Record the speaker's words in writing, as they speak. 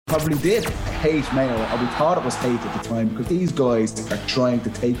Probably did hate Mayo, or we thought it was hate at the time, because these guys are trying to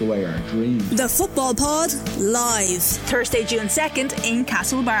take away our dreams. The Football Pod, live. Thursday, June 2nd in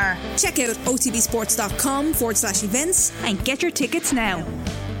Castlebar. Check out otbsports.com/events and get your tickets now.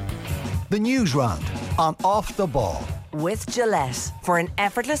 The News Round on Off the Ball. With Gillette, for an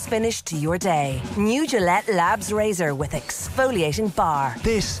effortless finish to your day. New Gillette Labs Razor with exfoliating bar.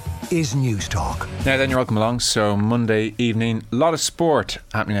 This is News Talk. Now then, you're welcome along. So Monday evening, a lot of sport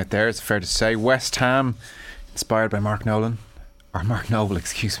happening out there, it's fair to say. West Ham, inspired by Mark Noble,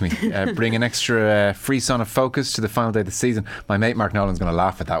 bring an extra frisson of focus to the final day of the season. My mate Mark Nolan's going to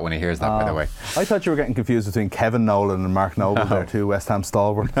laugh at that when he hears that, by the way. I thought you were getting confused between Kevin Nolan and Mark Noble there too, West Ham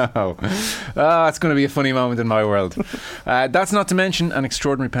stalwart. No. It's going to be a funny moment in my world. That's not to mention an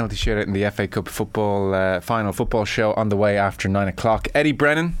extraordinary penalty shootout in the FA Cup football final football show on the way after 9 o'clock. Eddie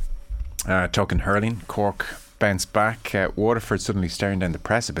Brennan, talking hurling, Cork bounce back. Waterford suddenly staring down the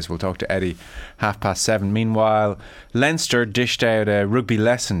precipice. We'll talk to Eddie 7:30. Meanwhile, Leinster dished out a rugby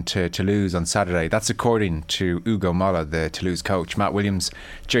lesson to Toulouse on Saturday. That's according to Ugo Molla, the Toulouse coach. Matt Williams,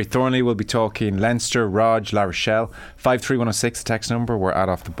 Jerry Thornley will be talking Leinster, Rog, La Rochelle. 53106, the text number. We're at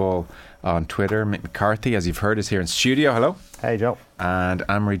Off the Ball on Twitter. Mick McCarthy, as you've heard, is here in studio. Hello. Hey, Joe. And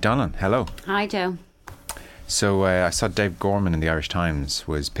Anne-Marie Donlan. Hello. Hi, Joe. So I saw Dave Gorman in the Irish Times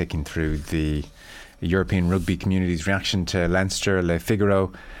was picking through the European rugby community's reaction to Leinster, Le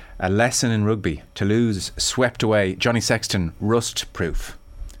Figaro. A lesson in rugby. Toulouse swept away. Johnny Sexton, rust proof.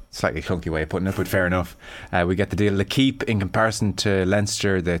 Slightly clunky way of putting it, but fair enough. We get the deal. L'Équipe, in comparison to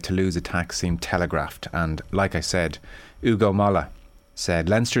Leinster, the Toulouse attack seemed telegraphed. And like I said, Ugo Molla said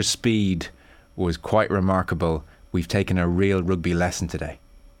Leinster's speed was quite remarkable. We've taken a real rugby lesson today.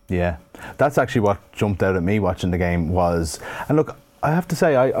 Yeah, that's actually what jumped out at me watching the game was, and look, I have to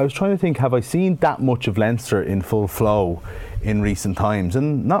say, I was trying to think, have I seen that much of Leinster in full flow in recent times?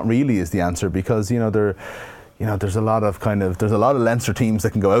 And not really is the answer, because there's a lot of Leinster teams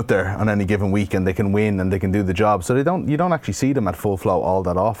that can go out there on any given week and they can win and they can do the job. So you don't actually see them at full flow all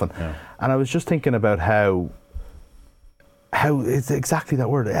that often. Yeah. And I was just thinking about how it's exactly that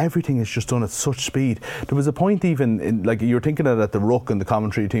word. Everything is just done at such speed. There was a point even in, like, you were thinking of it at the Ruck, and the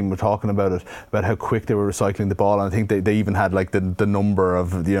commentary team were talking about it, about how quick they were recycling the ball, and I think they even had like the number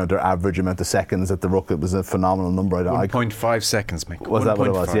of their average amount of seconds at the Ruck. It was a phenomenal number. 1.5 seconds, Mick. Was that what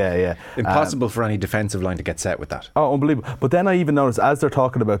it was? Yeah. Impossible for any defensive line to get set with that. Oh, unbelievable. But then I even noticed, as they're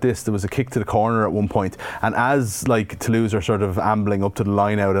talking about this, there was a kick to the corner at one point, and as like Toulouse are sort of ambling up to the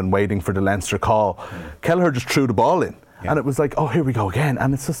line out and waiting for the Leinster call, Kelleher just threw the ball in. Yeah. And it was like, oh, here we go again.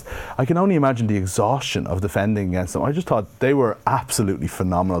 And it's just, I can only imagine the exhaustion of defending against them. I just thought they were absolutely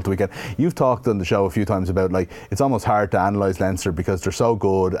phenomenal to weekend. You've talked on the show a few times about, like, it's almost hard to analyse Leinster because they're so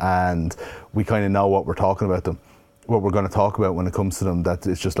good and we kind of know what we're talking about them, what we're going to talk about when it comes to them, that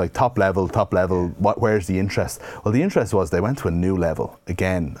it's just like top level, where's the interest? Well, the interest was they went to a new level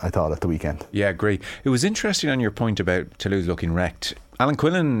again, I thought, at the weekend. Yeah, agree. It was interesting on your point about Toulouse looking wrecked. Alan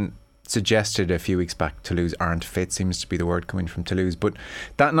Quillen suggested a few weeks back Toulouse aren't fit, seems to be the word coming from Toulouse. But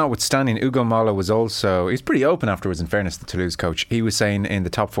that notwithstanding, Ugo Molla was also, he's pretty open afterwards, in fairness, the Toulouse coach. He was saying in the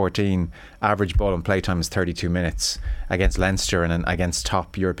top 14, average ball and play time is 32 minutes against Leinster, and against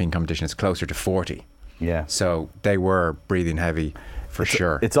top European competition it's closer to 40. Yeah. So they were breathing heavy for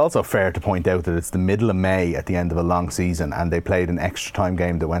sure. It's also fair to point out that it's the middle of May at the end of a long season, and they played an extra time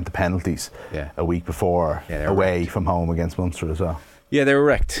game that went to penalties a week before, away from home against Munster as well. Yeah, they were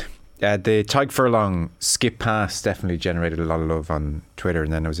wrecked. The Tadhg Furlong skip pass definitely generated a lot of love on Twitter,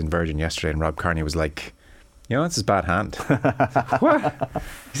 and then I was in Virgin yesterday and Rob Carney was like, it's his bad hand. What?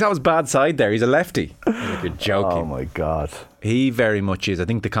 He's on his bad side there. He's a lefty. Like, you're joking. Oh my God. He very much is. I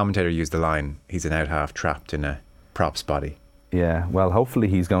think the commentator used the line, he's an out half trapped in a prop's body. Yeah, well, hopefully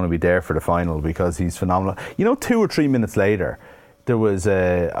he's going to be there for the final because he's phenomenal. 2 or 3 minutes later, there was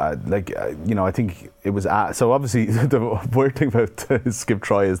I think it was so obviously the weird thing about skip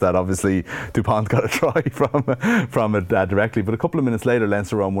try is that obviously Dupont got a try from it directly, but a couple of minutes later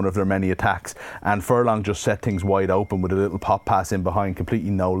Leinster were on one of their many attacks and Furlong just set things wide open with a little pop pass in behind, completely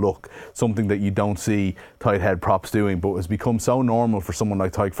no look, something that you don't see tight head props doing, but has become so normal for someone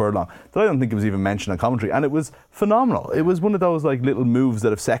like Tadhg Furlong that I don't think it was even mentioned on commentary, and it was phenomenal. It was one of those like little moves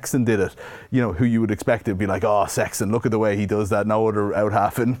that if Sexton did it, who you would expect it would be like, oh, Sexton, look at the way he does that, no other out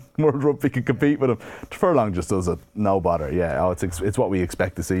half in World Rugby can compete with him. Furlong just does it, no bother. It's what we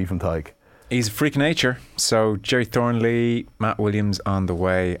expect to see from Tadhg. He's a freak of nature. So Jerry Thornley, Matt Williams on the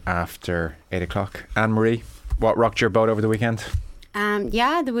way after 8 o'clock. Anne-Marie, what rocked your boat over the weekend?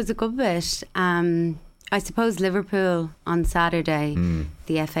 There was a good bit. I suppose Liverpool on Saturday,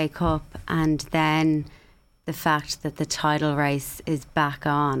 the FA Cup, and then the fact that the title race is back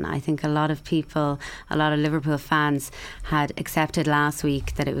on. I think a lot of people, a lot of Liverpool fans had accepted last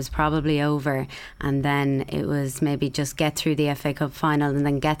week that it was probably over, and then it was maybe just get through the FA Cup final and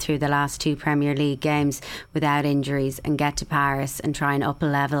then get through the last 2 Premier League games without injuries and get to Paris and try and up a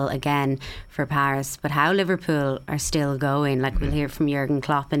level again for Paris. But how Liverpool are still going, like we'll hear from Jurgen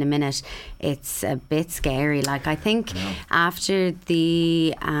Klopp in a minute, it's a bit scary. Like, I think after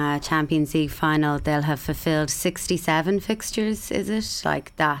the Champions League final they'll have fulfilled 67 fixtures, is it?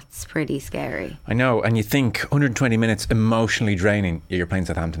 Like, that's pretty scary. I know, and you think 120 minutes emotionally draining. You're playing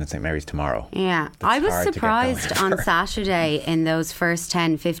Southampton at St Mary's tomorrow. Yeah, I was surprised on Saturday in those first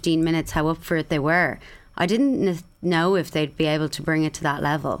 10-15 minutes how up for it they were. I didn't know if they'd be able to bring it to that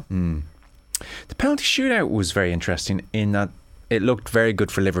level. The penalty shootout was very interesting in that it looked very good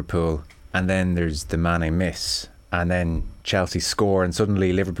for Liverpool, and then there's the Mane miss, and then Chelsea score, and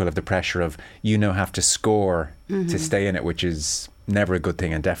suddenly Liverpool have the pressure of, you now have to score to stay in it, which is never a good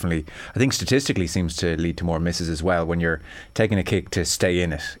thing, and definitely I think statistically seems to lead to more misses as well. When you're taking a kick to stay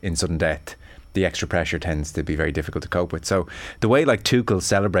in it in sudden death, the extra pressure tends to be very difficult to cope with. So the way like Tuchel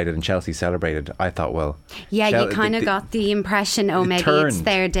celebrated and Chelsea celebrated, I thought, well, yeah, you kind of got the impression, oh, maybe it's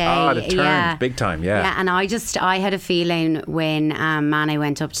their day. It turned big time, yeah. And I had a feeling when Mane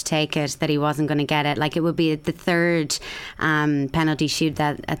went up to take it that he wasn't going to get it. Like, it would be the third penalty shoot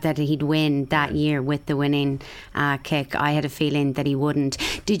that he'd win that year with the winning kick. I had a feeling that he wouldn't.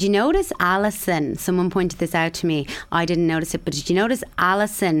 Did you notice Alisson? Someone pointed this out to me. I didn't notice it, but did you notice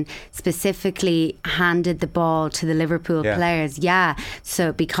Alisson specifically handed the ball to the Liverpool players? Yeah,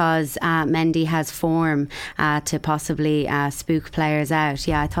 so because Mendy has form to possibly spook players out.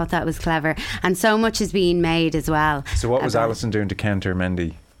 Yeah, I thought that was clever, and so much is being made as well. So what was Alisson doing to counter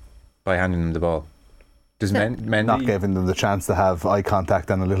Mendy by handing him the ball? Does Mendy not giving them the chance to have eye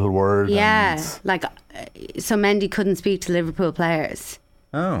contact and a little word? Yeah, like, so Mendy couldn't speak to Liverpool players.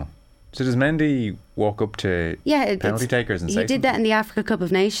 Oh, so does Mendy walk up to penalty takers and say he did that in the Africa Cup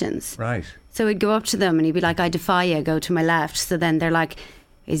of Nations, right? So he'd go up to them and he'd be like, I defy you, go to my left. So then they're like,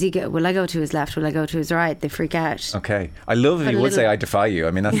 will I go to his left, will I go to his right? They freak out. Okay, I love if he would say I defy you.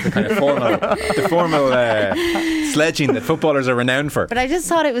 I mean, that's the kind of formal sledging that footballers are renowned for. But I just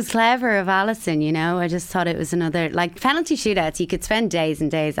thought it was clever of Alisson, you know. I just thought it was another, like, penalty shootouts, you could spend days and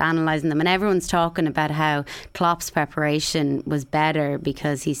days analysing them, and everyone's talking about how Klopp's preparation was better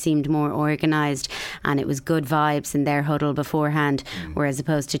because he seemed more organised and it was good vibes in their huddle beforehand, whereas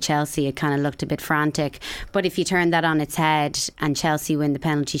opposed to Chelsea it kind of looked a bit frantic. But if you turn that on its head and Chelsea win the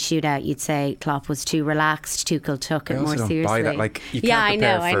penalty shootout, you'd say Klopp was too relaxed, Tuchel took it more seriously. Buy that. Like, you can't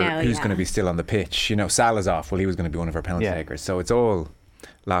prepare for who's going to be still on the pitch. You know, Salah's off, well, he was going to be one of our penalty takers, so it's all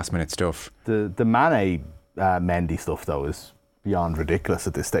last minute stuff. The Mane Mendy stuff though is beyond ridiculous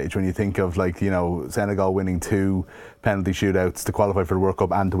at this stage when you think of, like, you know, Senegal winning 2 penalty shootouts to qualify for the World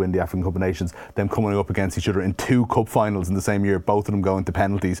Cup and to win the African Cup of Nations, them coming up against each other in 2 cup finals in the same year, both of them going to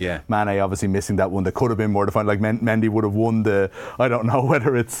penalties. Mane obviously missing that one that could have been more defined. Like, Mendy would have won the, I don't know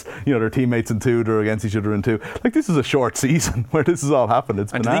whether it's, you know, their teammates in 2, they're against each other in 2. Like, this is a short season where this has all happened.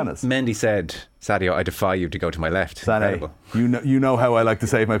 It's bananas. I think Mendy said, Sadio, I defy you to go to my left. Sané, you know how I like to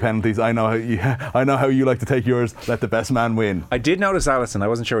save my penalties. I know how you like to take yours. Let the best man win. I did notice Alisson. I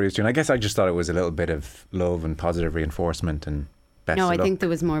wasn't sure what he was doing. I guess I just thought it was a little bit of love and positive reinforcement and best of luck. No, I think there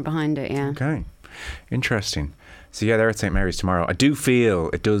was more behind it. Yeah. Okay, interesting. So yeah, they're at St Mary's tomorrow. It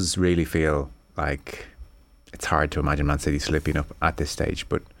does really feel like it's hard to imagine Man City slipping up at this stage,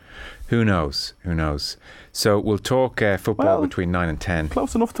 but who knows? So we'll talk football between 9 and 10.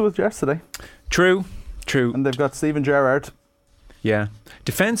 Close enough to it yesterday. True. And they've got Steven Gerrard. Yeah.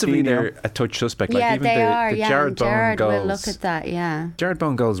 Defensively, they're a touch suspect. Yeah, like even they are. The Jarrod Bowen goals. Will look at that, yeah. Jarrod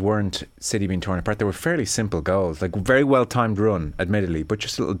Bowen goals weren't City being torn apart. They were fairly simple goals. Like, very well timed run, admittedly, but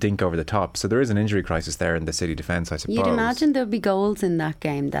just a little dink over the top. So there is an injury crisis there in the City defence, I suppose. You'd imagine there'd be goals in that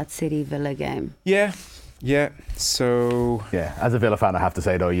game, that City Villa game. Yeah. So yeah, as a Villa fan, I have to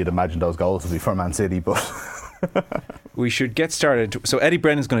say though, you'd imagine those goals would be for Man City, but we should get started. So Eddie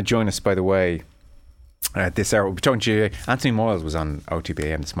Brennan's going to join us, by the way, at this hour. We'll be talking to you. Anthony Moyles was on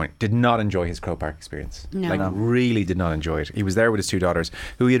OTBAM this morning. Did not enjoy his Croke Park experience. Really did not enjoy it. He was there with his 2 daughters,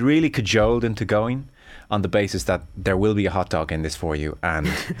 who he had really cajoled into going on the basis that there will be a hot dog in this for you, and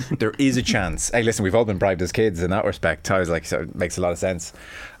there is a chance. Hey, listen, we've all been bribed as kids in that respect. I was like, so it makes a lot of sense.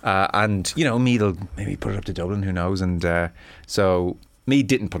 And, you know, Mead'll maybe put it up to Dublin, who knows? And so Mead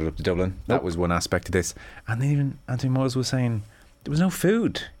didn't put it up to Dublin. That was one aspect of this. And then even Anthony Moyles was saying there was no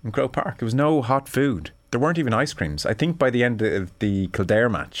food in Croke Park. There was no hot food. There weren't even ice creams. I think by the end of the Kildare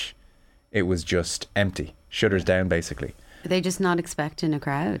match, it was just empty. Shutters down, basically. Are they just not expecting a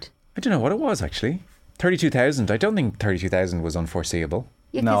crowd? I don't know what it was, actually. 32,000. I don't think 32,000 was unforeseeable.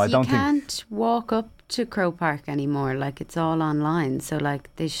 Yeah, No, I don't you think- can't walk up to Croke Park anymore. Like, it's all online. So,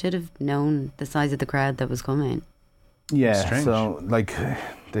 like, they should have known the size of the crowd that was coming. Yeah, Strange. so like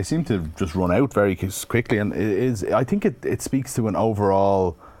they seem to just run out very quickly, and it is. I think it speaks to an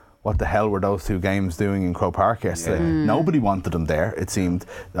overall. What the hell were those two games doing in Croke Park yesterday? Nobody wanted them there, it seemed.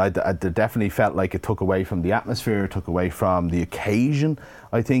 I definitely felt like it took away from the atmosphere, it took away from the occasion,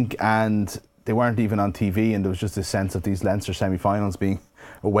 I think, and they weren't even on TV, and there was just a sense of these Leinster semi-finals being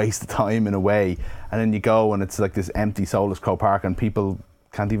a waste of time in a way. And then you go and it's like this empty, soulless Croke Park, and people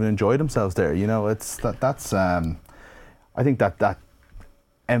can't even enjoy themselves there. You know, it's that's. I think that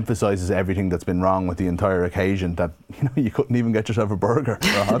emphasises everything that's been wrong with the entire occasion, that you couldn't even get yourself a burger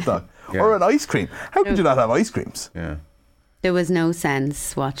or a hot dog or an ice cream. How could you not have ice creams? Yeah. There was no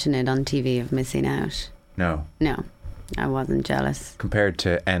sense watching it on TV of missing out. No. No, I wasn't jealous. Compared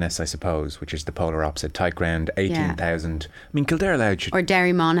to Ennis, I suppose, which is the polar opposite. Tight ground, 18,000. I mean, Kildare Loud Or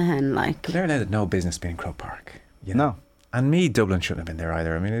Derry Monaghan, like. Kildare Loud had no business being in Croke Park. You know? No. And Dublin shouldn't have been there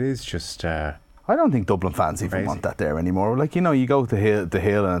either. I mean, it is just... I don't think Dublin fans even Crazy. want that there anymore. Like, you go to the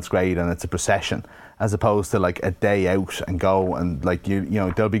hill and it's great and it's a procession, as opposed to like a day out and go and like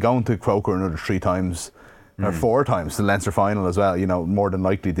they'll be going to Croker another 3 times or 4 times to the Leinster final as well. More than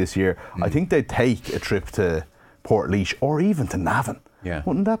likely this year. I think they'd take a trip to Portlaoise or even to Navan. Yeah.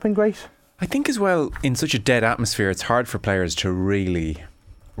 Wouldn't that have been great? I think as well, in such a dead atmosphere, it's hard for players to really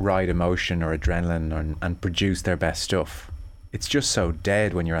ride emotion or adrenaline and produce their best stuff. It's just so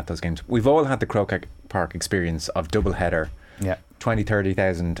dead when you're at those games. We've all had the Croke Park experience of double header, 20,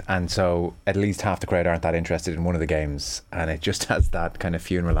 30,000, and so at least half the crowd aren't that interested in one of the games, and it just has that kind of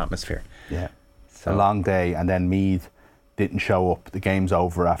funeral atmosphere. Yeah. So A long day, and then Meath didn't show up. The game's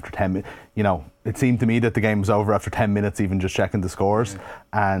over after 10 minutes. It seemed to me that the game was over after 10 minutes, even just checking the scores.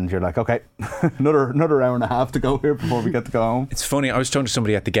 And you're like, okay, another hour and a half to go here before we get to go home. It's funny, I was talking to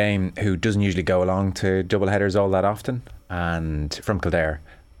somebody at the game who doesn't usually go along to double headers all that often, and from Kildare,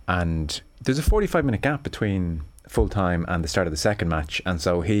 and there's a 45-minute gap between full time and the start of the second match, and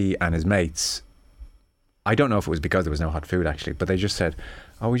so he and his mates, I don't know if it was because there was no hot food actually, but they just said,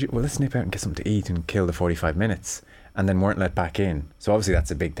 let's nip out and get something to eat and kill the 45 minutes, and then weren't let back in. So obviously that's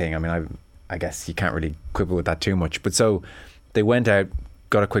a big thing. I mean, I guess you can't really quibble with that too much, but so they went out,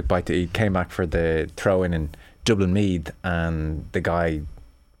 got a quick bite to eat, came back for the throw in Dublin Meath, and the guy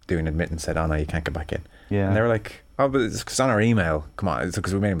doing admittance said, oh no, you can't get back in. Yeah. And they were like, oh, but it's on our email. Come on, it's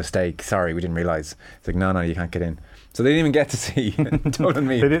because we made a mistake. Sorry, we didn't realise. It's like, no, you can't get in. So they didn't even get to see Dublin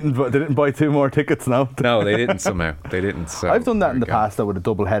Meath. They didn't buy 2 more tickets, no? No, they didn't somehow. They didn't. So I've done that there in we the go. past, though, with a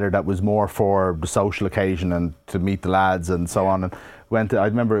double header that was more for the social occasion and to meet the lads and so on. And I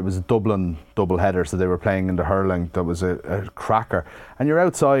remember it was a Dublin double header, so they were playing in the hurling. That was a cracker. And you're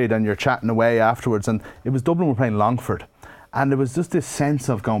outside and you're chatting away afterwards. And it was Dublin were playing Longford. And there was just this sense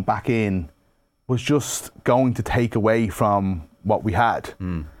of going back in was just going to take away from what we had.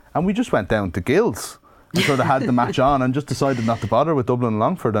 And we just went down to Gills and sort of had the match on and just decided not to bother with Dublin and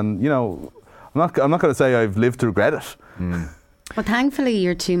Longford. And, I'm not going to say I've lived to regret it. Well, thankfully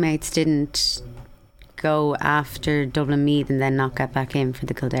your 2 mates didn't go after Dublin Meath and then not get back in for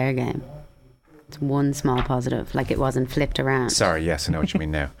the Kildare game. It's one small positive, like it wasn't flipped around. Sorry, yes, I know what you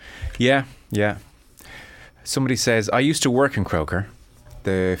mean now. Yeah. Somebody says, I used to work in Croker.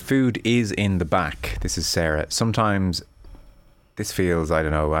 The food is in the back. This is Sarah. Sometimes this feels, I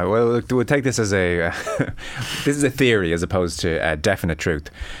don't know. Well, we'll take this as a this is a theory as opposed to a definite truth.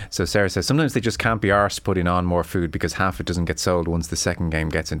 So Sarah says sometimes they just can't be arsed putting on more food because half it doesn't get sold once the second game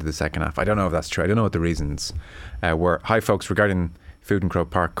gets into the second half. I don't know if that's true. I don't know what the reasons were. Hi folks, regarding food in Croke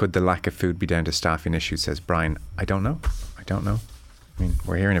Park, could the lack of food be down to staffing issues, says Brian. I don't know. I mean,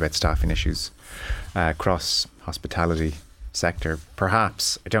 we're hearing about staffing issues across hospitality sector,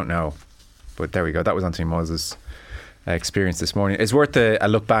 perhaps. I don't know, but there we go. That was Anthony Moses' experience this morning. It's worth a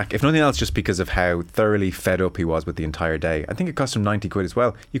look back, if nothing else, just because of how thoroughly fed up he was with the entire day. I think it cost him 90 quid as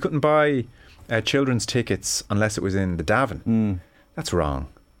well. You couldn't buy children's tickets unless it was in the Davin. That's wrong.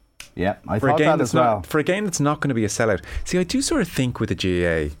 Yeah, I For a thought game that that's as well. not, for a game that's not going to be a sellout. See, I do sort of think with the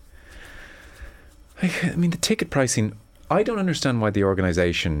GAA, I mean, the ticket pricing, I don't understand why the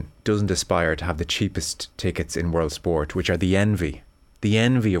organisation doesn't aspire to have the cheapest tickets in world sport, which are the envy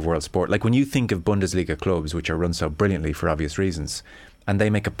of world sport. Like when you think of Bundesliga clubs, which are run so brilliantly for obvious reasons, and they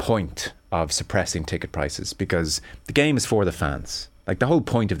make a point of suppressing ticket prices because the game is for the fans. Like the whole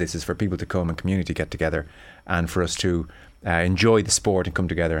point of this is for people to come and community get together and for us to enjoy the sport and come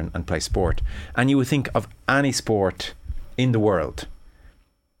together and play sport. And you would think of any sport in the world,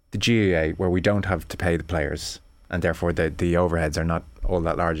 the GAA, where we don't have to pay the players and therefore the overheads are not all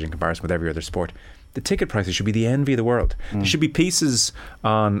that large in comparison with every other sport, the ticket prices should be the envy of the world. There should be pieces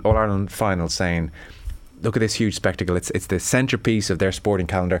on All Ireland final saying, look at this huge spectacle, it's the centrepiece of their sporting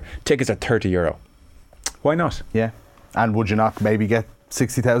calendar, tickets are €30. Why not? Yeah. And would you not maybe get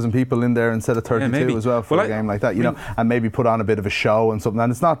 60,000 people in there instead of 32 as well for a game like that, you know, and maybe put on a bit of a show and something.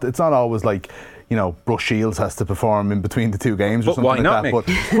 And it's not always like, you know, Bruce Shields has to perform in between the two games or something like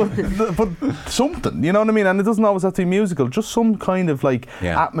that. But something, you know what I mean? And it doesn't always have to be musical, just some kind of like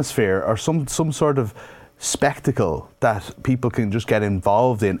atmosphere or some sort of spectacle that people can just get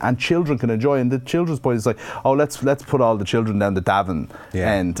involved in and children can enjoy. And the children's point is like, oh, let's put all the children down the Davin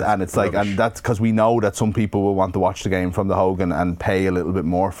end, and it's like, and that's because we know that some people will want to watch the game from the Hogan and pay a little bit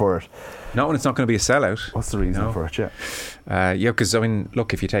more for it. Not when it's not going to be a sellout. What's the reason for it? Yeah, because I mean,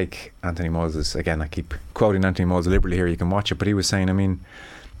 look, if you take Anthony Moses again, I keep quoting Anthony Moses liberally here, you can watch it, but he was saying, I mean,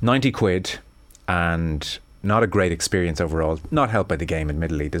 90 quid and not a great experience overall. Not helped by the game,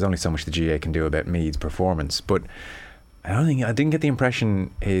 admittedly. There's only so much the GA can do about Meade's performance. But I didn't get the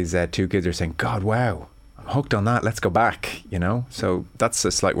impression his two kids are saying, God, wow, I'm hooked on that. Let's go back, you know. So that's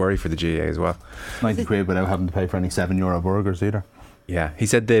a slight worry for the GA as well. 90 quid without having to pay for any €7 burgers either. Yeah, he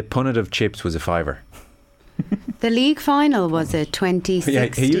said the punnet of chips was a £5. The league final was a 2016. Yeah,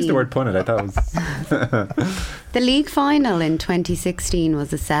 he used the word punnet. I thought it was. The league final in 2016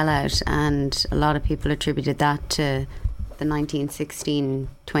 was a sellout, and a lot of people attributed that to the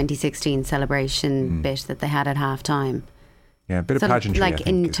 2016 celebration bit that they had at half time. Yeah, a bit of pageantry. Like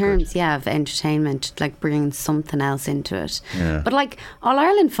in terms, of entertainment, like bringing something else into it. Yeah. But like All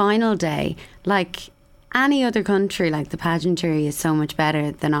Ireland final day, like any other country, like the pageantry is so much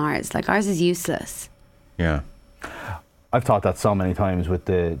better than ours. Like ours is useless. Yeah. I've thought that so many times with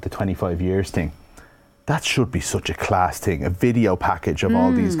the 25 years thing. That should be such a class thing, a video package of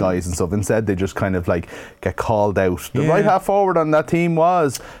all these guys and stuff. Instead, they just kind of like get called out. The right half forward on that team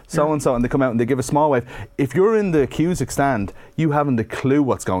was so-and-so, and they come out and they give a small wave. If you're in the Cusack stand, you haven't a clue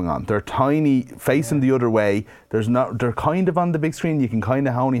what's going on. They're tiny, facing the other way. They're kind of on the big screen. You can kind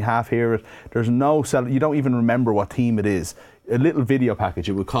of only half hear it. There's no you don't even remember what team it is. A little video package,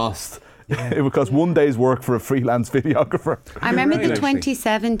 it would cost... It would cost 1 day's work for a freelance videographer. I remember the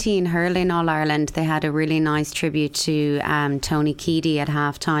 2017 Hurling All Ireland. They had a really nice tribute to Tony Keady at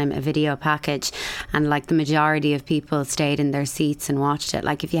halftime, a video package, and like the majority of people stayed in their seats and watched it.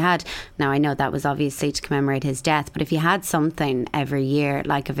 Like if you had, now I know that was obviously to commemorate his death, but if you had something every year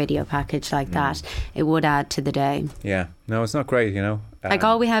like a video package like that, it would add to the day. Yeah, no, it's not great, you know. Like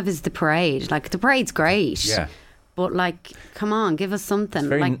all we have is the parade. Like the parade's great. Yeah. But like, come on, give us something. It's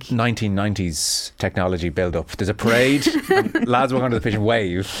very like 1990s technology build up. There's a parade, and lads walk onto the pitch and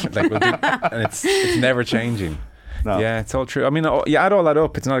wave, like and it's never changing. No. Yeah, it's all true. I mean, you add all that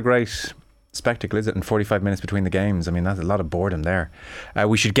up, it's not a great spectacle, is it? In 45 minutes between the games. I mean, that's a lot of boredom there.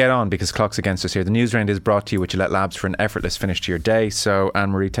 We should get on because clock's against us here. The news round is brought to you with Gillette Labs for an effortless finish to your day. So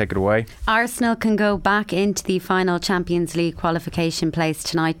Anne-Marie, take it away. Arsenal can go back into the final Champions League qualification place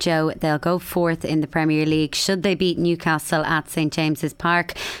tonight, Joe. They'll go fourth in the Premier League should they beat Newcastle at St James's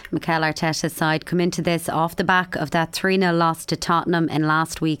Park. Mikel Arteta's side come into this off the back of that 3-0 loss to Tottenham in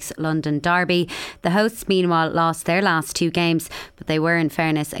last week's London derby. The hosts meanwhile lost their last two games, but they were in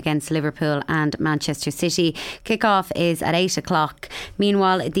fairness against Liverpool and Manchester City. Kick-off is at 8 o'clock.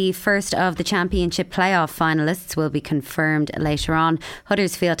 Meanwhile, the first of the Championship playoff finalists will be confirmed later on.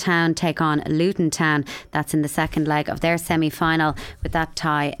 Huddersfield Town take on Luton Town. That's in the second leg of their semi-final, with that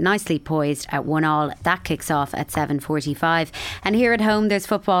tie nicely poised at 1-1. That kicks off at 7:45. And here at home there's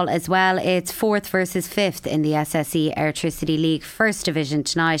football as well. It's 4th versus 5th in the SSE Airtricity League First Division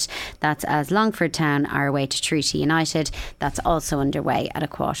tonight. That's as Longford Town are away to Treaty United. That's also underway at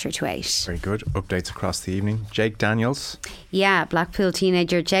 7:45. Very good. Updates across the evening. Jake Daniels. Yeah, Blackpool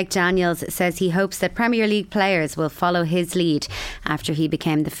teenager Jake Daniels says he hopes that Premier League players will follow his lead after he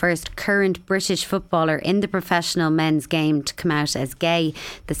became the first current British footballer in the professional men's game to come out as gay.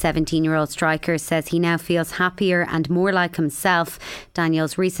 The 17-year-old striker says he now feels happier and more like himself.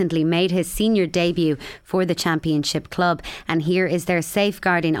 Daniels recently made his senior debut for the Championship club, and here is their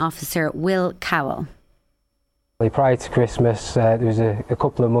safeguarding officer, Will Cowell. Prior to Christmas, there was a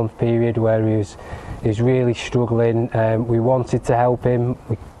couple of month period where he was really struggling. We wanted to help him.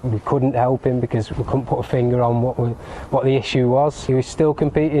 We couldn't help him because we couldn't put a finger on what the issue was. He was still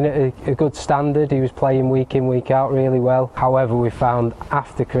competing at a good standard. He was playing week in, week out really well. However, we found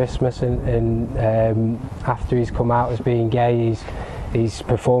after Christmas and after he's come out as being gay, his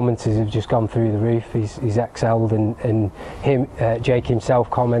performances have just gone through the roof. He's excelled, and Jake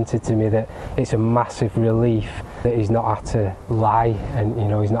himself commented to me that it's a massive relief that he's not had to lie, and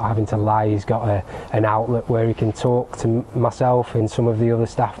he's not having to lie. He's got an outlet where he can talk to myself and some of the other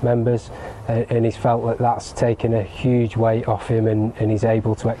staff members, and he's felt that that's taken a huge weight off him, and he's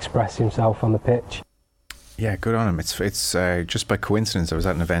able to express himself on the pitch. Yeah, good on him. It's just by coincidence I was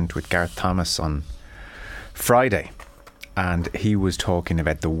at an event with Gareth Thomas on Friday, and he was talking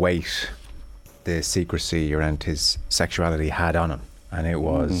about the weight the secrecy around his sexuality had on him, and it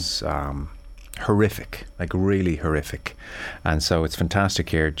was horrific, like really horrific. And so it's fantastic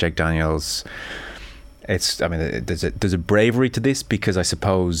here, Jake Daniels. There's a bravery to this, because I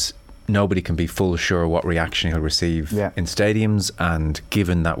suppose nobody can be full sure what reaction he'll receive in stadiums, and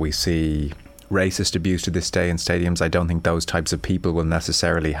given that we see racist abuse to this day in stadiums, I don't think those types of people will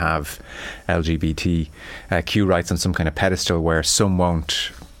necessarily have LGBTQ rights on some kind of pedestal where some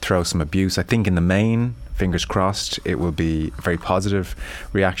won't throw some abuse. I think in the main, fingers crossed, it will be a very positive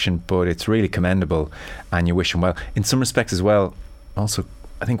reaction, but it's really commendable, and you wish him well. In some respects as well, also,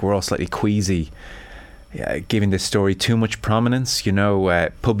 I think we're all slightly queasy giving this story too much prominence.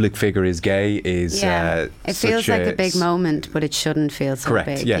 Public figure is gay is it feels like a big moment, but it shouldn't feel so correct.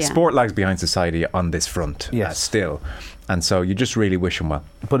 big. Yeah, sport lags behind society on this front still, and so you just really wish him well.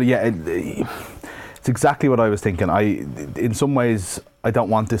 But it's exactly what I was thinking. In some ways, I don't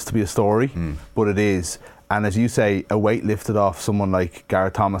want this to be a story, but it is. And as you say, a weight lifted off someone like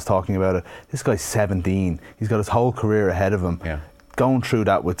Gareth Thomas talking about it. This guy's 17. He's got his whole career ahead of him. Yeah. Going through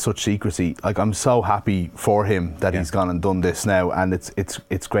that with such secrecy, like, I'm so happy for him that he's gone and done this now, and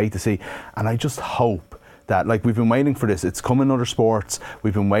it's great to see. And I just hope that, like, we've been waiting for this. It's come in other sports.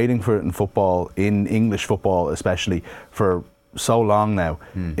 We've been waiting for it in football, in English football especially, for so long now.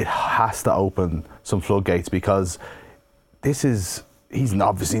 It has to open some floodgates, because he's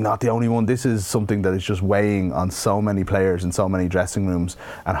obviously not the only one. This is something that is just weighing on so many players in so many dressing rooms,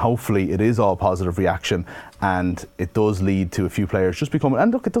 and hopefully it is all positive reaction, and it does lead to a few players just becoming,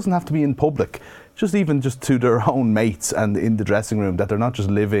 and look, it doesn't have to be in public, just to their own mates and in the dressing room, that they're not just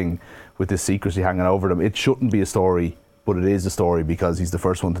living with this secrecy hanging over them. It shouldn't be a story, but it is a story, because he's the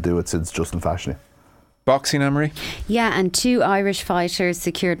first one to do it since Justin Fashanu. Boxing, Anne-Marie? Yeah, and 2 Irish fighters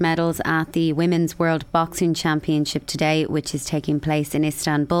secured medals at the Women's World Boxing Championship today, which is taking place in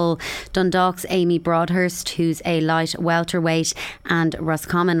Istanbul. Dundalk's Amy Broadhurst, who's a light welterweight, and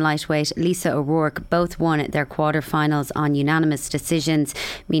Roscommon lightweight Lisa O'Rourke both won their quarterfinals on unanimous decisions,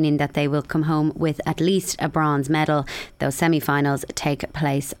 meaning that they will come home with at least a bronze medal. Those semi-finals take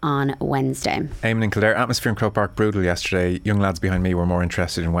place on Wednesday. Eamon and Kildare, atmosphere in Croke Park brutal yesterday. Young lads behind me were more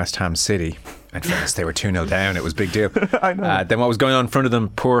interested in West Ham City. In fairness, they were 2-0 down. It was a big deal. I know. Then what was going on in front of them,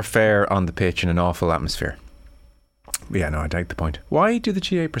 poor fare on the pitch in an awful atmosphere. Yeah, no, I take the point. Why do the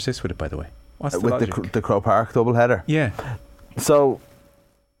GA persist with it, by the way? What's the logic? The Croke Park double header? Yeah. So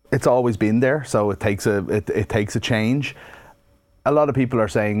it's always been there, so it takes a change. A lot of people are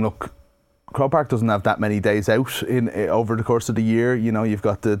saying, look, Croke Park doesn't have that many days out over the course of the year. You've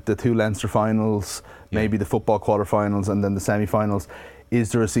got the 2 Leinster finals, maybe the football quarterfinals, and then the semi-finals.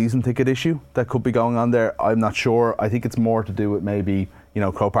 Is there a season ticket issue that could be going on there? I'm not sure. I think it's more to do with maybe,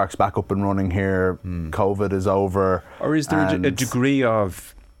 Croke Park's back up and running here, COVID is over. Or is there a degree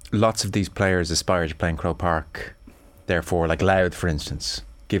of lots of these players aspire to play in Croke Park, therefore, like Louth, for instance,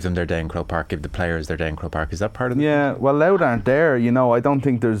 give them their day in Croke Park, give the players their day in Croke Park. Is that part of it? Yeah, well, Louth aren't there. I don't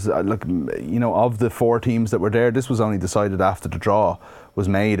think there's, of the 4 teams that were there, this was only decided after the draw was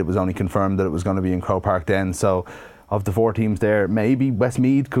made. It was only confirmed that it was going to be in Croke Park then. So, of the 4 teams there, maybe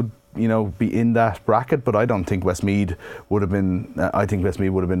Westmeath could, be in that bracket, but I don't think Westmeath would have been. I think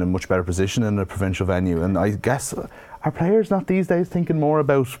Westmeath would have been in a much better position in a provincial venue. And I guess, are players not these days thinking more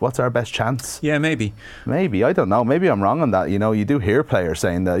about what's our best chance? Yeah, maybe. Maybe, I don't know. Maybe I'm wrong on that. You do hear players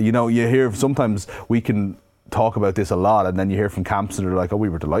saying that. You hear sometimes we can talk about this a lot, and then you hear from camps and they're like, "Oh, we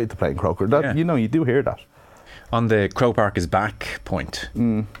were delighted to play in Croker." You do hear that. On the Croke Park is back point.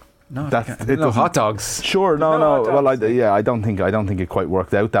 No, hot dogs. Sure, no. Well, I don't think it quite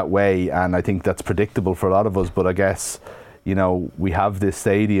worked out that way, and I think that's predictable for a lot of us. But I guess, we have this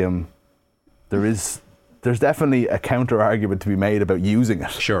stadium. There's definitely a counter argument to be made about using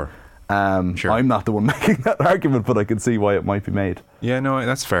it. Sure. Sure. I'm not the one making that argument, but I can see why it might be made. Yeah, no,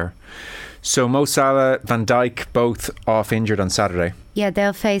 that's fair. So Mo Salah, Van Dijk, both off injured on Saturday. Yeah,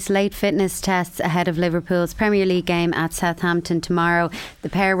 they'll face late fitness tests ahead of Liverpool's Premier League game at Southampton tomorrow. The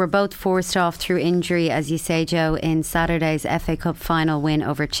pair were both forced off through injury, as you say, Joe, in Saturday's FA Cup final win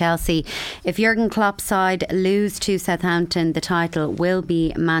over Chelsea. If Jurgen Klopp's side lose to Southampton, the title will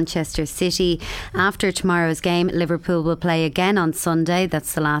be Manchester City. After tomorrow's game, Liverpool will play again on Sunday.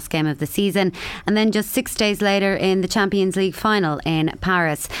 That's the last game of the season. And then just 6 days later in the Champions League final in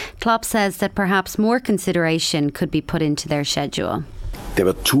Paris. Klopp says that perhaps more consideration could be put into their schedule. There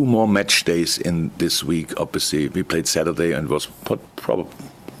were 2 more match days in this week, obviously. We played Saturday and it was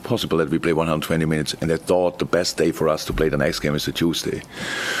possible that we play 120 minutes. And they thought the best day for us to play the next game is the Tuesday.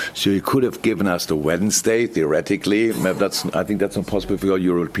 So you could have given us the Wednesday, theoretically. I think that's not possible for your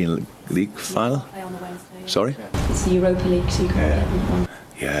European League final. Play on the Wednesday. Sorry? It's the Europa League, so you can't get one.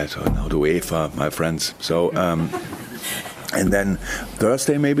 Yeah, so now the UEFA, my friends. So, and then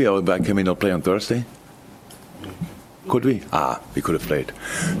Thursday maybe, or can we not play on Thursday? Could we? We could have played.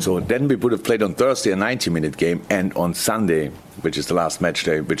 So then we would have played on Thursday a 90-minute game, and on Sunday, which is the last match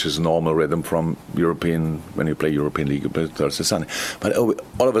day, which is a normal rhythm from European, when you play European League, you play Thursday, Sunday. But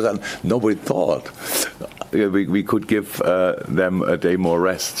all of a sudden, nobody thought we could give them a day more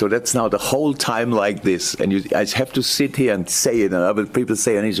rest. So that's now the whole time like this. And I have to sit here and say it, and other people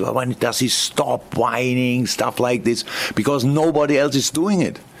say, and well, when does he stop whining, stuff like this? Because nobody else is doing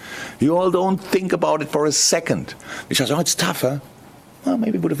it. You all don't think about it for a second. You just, it's tougher. Well,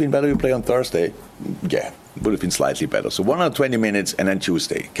 maybe it would have been better to play on Thursday. Yeah, it would have been slightly better. So 120 minutes and then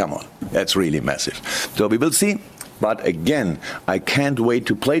Tuesday. Come on. That's really massive. So we will see. But again, I can't wait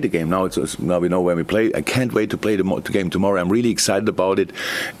to play the game. Now we know when we play. I can't wait to play the game tomorrow. I'm really excited about it.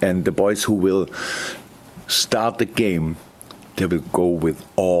 And the boys who will start the game, they will go with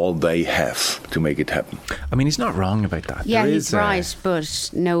all they have to make it happen. I mean, he's not wrong about that. Yeah, he's right, but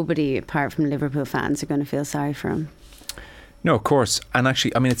nobody apart from Liverpool fans are going to feel sorry for him. No, of course. And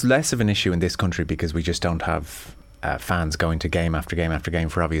actually, I mean, it's less of an issue in this country because we just don't have fans going to game after game after game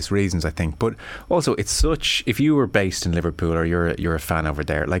for obvious reasons, I think. But also, it's such, if you were based in Liverpool or you're a fan over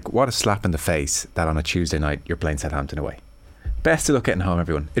there, like, what a slap in the face that on a Tuesday night you're playing Southampton away. Best of luck getting home,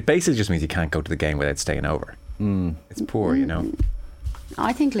 everyone. It basically just means you can't go to the game without staying over. It's poor, you know.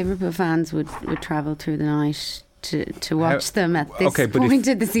 I think Liverpool fans would travel through the night to watch them at this point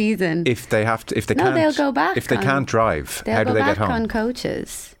of the season. If they have to, they'll go back. If they can't drive, how do they get home? They'll go back on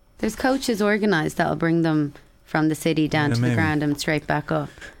coaches. There's coaches organised that'll bring them from the city down to the ground and straight back up.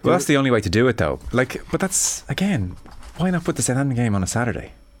 Well, that's the only way to do it, though. Like, but that's, again, why not put the Southampton game on a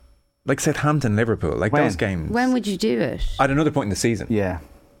Saturday? Like Southampton, Liverpool, like those games. When would you do it? At another point in the season. Yeah.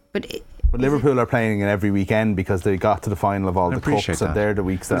 But Liverpool are playing it every weekend because they got to the final of all the cups, and they're the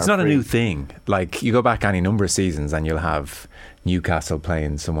weeks that it's are not free. a new thing. Like, you go back any number of seasons and you'll have Newcastle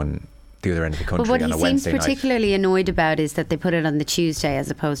playing someone the other end of the country on a Wednesday night. But what he seems particularly annoyed about is that they put it on the Tuesday as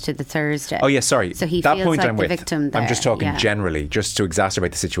opposed to the Thursday. Oh yeah, sorry. So he that feels point like I'm the with. victim there. I'm just talking generally, just to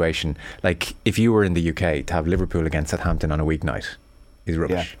exacerbate the situation. Like, if you were in the UK, to have Liverpool against Southampton on a weeknight is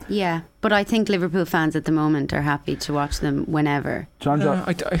rubbish. Yeah, but I think Liverpool fans at the moment are happy to watch them whenever. John.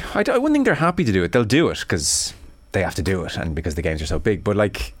 I wouldn't think they're happy to do it. They'll do it because they have to do it and because the games are so big. But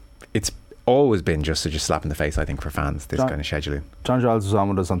like, it's always been just such a slap in the face, I think, for fans, this kind of scheduling. John Giles was on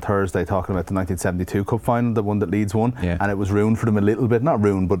with us on Thursday talking about the 1972 Cup final, the one that Leeds won, and it was ruined for them a little bit, not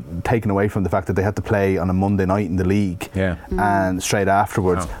ruined, but taken away from the fact that they had to play on a Monday night in the league, and straight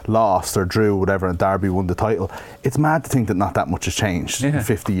afterwards lost or drew, whatever, and Derby won the title. It's mad to think that not that much has changed in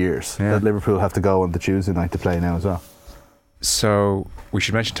 50 years, that Liverpool have to go on the Tuesday night to play now as well. So we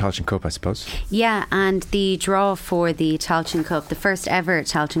should mention Tailteann Cup, I suppose. Yeah, and the draw for the Tailteann Cup, the first ever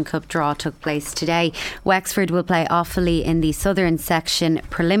Tailteann Cup draw, took place today. Wexford will play Offaly in the Southern Section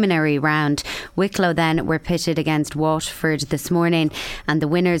preliminary round. Wicklow then were pitted against Waterford this morning, and the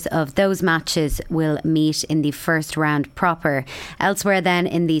winners of those matches will meet in the first round proper. Elsewhere then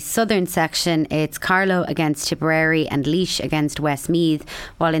in the Southern Section, it's Carlow against Tipperary and Laois against Westmeath,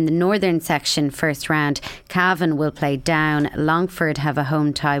 while in the Northern Section first round, Cavan will play Down, Longford have a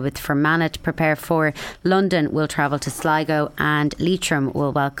home tie with Fermanagh to prepare for. London will travel to Sligo, and Leitrim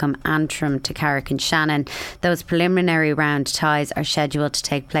will welcome Antrim to Carrick-on-Shannon. Those preliminary round ties are scheduled to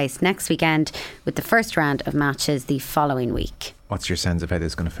take place next weekend, with the first round of matches the following week. What's your sense of how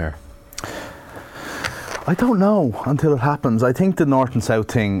this is going to fare? I don't know until it happens. I think the North and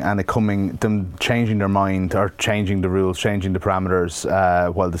South thing and them changing their mind or changing the rules, changing the parameters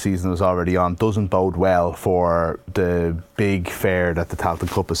while the season was already on doesn't bode well for the big fair that the Tailteann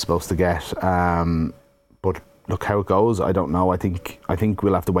Cup is supposed to get. But look, how it goes, I don't know. I think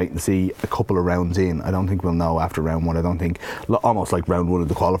we'll have to wait and see a couple of rounds in. I don't think we'll know after round one. I don't think, almost like round one of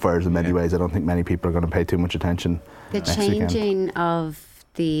the qualifiers in many ways, I don't think many people are going to pay too much attention. The changing of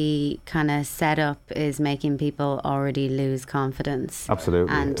the kind of setup is making people already lose confidence.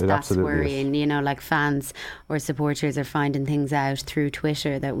 Absolutely. And it that's absolutely worrying. is. You know, like fans or supporters are finding things out through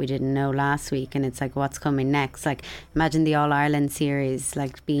Twitter that we didn't know last week, and it's like, what's coming next? Like, imagine the All-Ireland series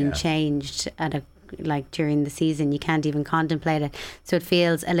like being changed at a during the season. You can't even contemplate it. So it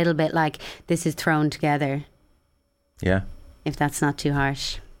feels a little bit like this is thrown together. Yeah. If that's not too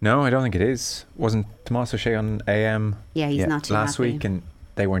harsh. No, I don't think it is. Wasn't Tomás O'Shea on AM? Yeah, he's not too last happy. week, and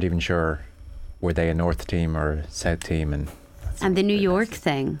they weren't even sure were they a North team or a South team, and the New York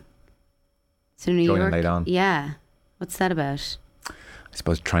thing. So New Joining York, late on. yeah. What's that about? I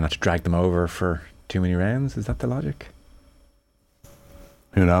suppose try not to drag them over for too many rounds. Is that the logic?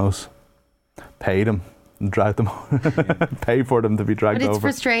 Who knows? Pay them and drag them. Pay for them to be dragged But it's over.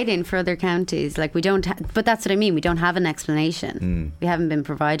 frustrating for other counties. Like, we don't. But that's what I mean. We don't have an explanation. We haven't been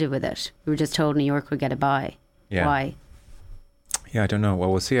provided with it. We were just told New York would get a bye. Yeah. Why? Yeah, I don't know.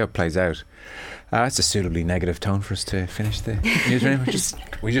 Well, we'll see how it plays out. It's a suitably negative tone for us to finish the newsroom.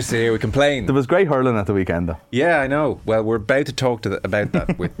 We just sit here, we complain. There was great hurling at the weekend, though. Yeah, I know. Well, we're about to talk about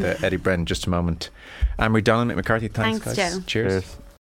that with Eddie Brennan in just a moment. Anne-Marie Donlan, Mick McCarthy, thanks guys. Joe. Cheers.